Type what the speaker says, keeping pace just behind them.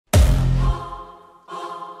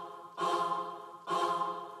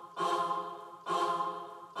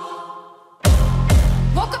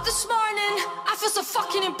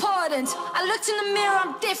fucking important. I looked in the mirror,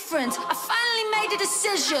 I'm different. I finally made a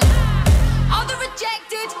decision. All the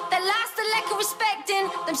rejected, they lost the lack of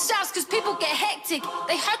respecting themselves, cause people get hectic.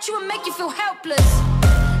 They hurt you and make you feel helpless.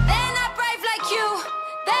 They're not brave like you,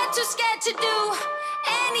 they're too scared to do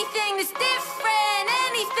anything that's different,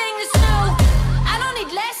 anything that's new. I don't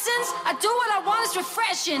need lessons, I do what I want, it's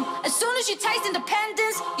refreshing. As soon as you taste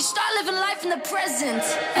independence, you start living life in the present.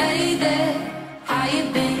 Hey there, how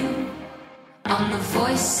you been? I'm the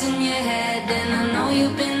voice in your head, and I know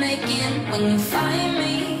you've been making. When you find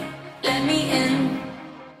me, let me in.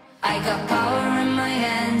 I got power in my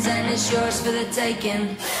hands, and it's yours for the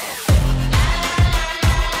taking.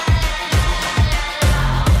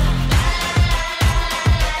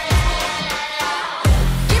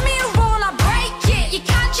 Give me a rule, I break it. You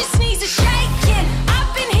can't just sneeze or shake it.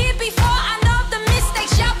 I've been here before, I know the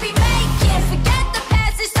mistakes you'll be making. Forget the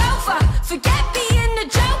past, it's over. Forget being the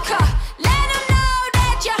joker. Let them know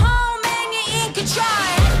that you're home and you're in control.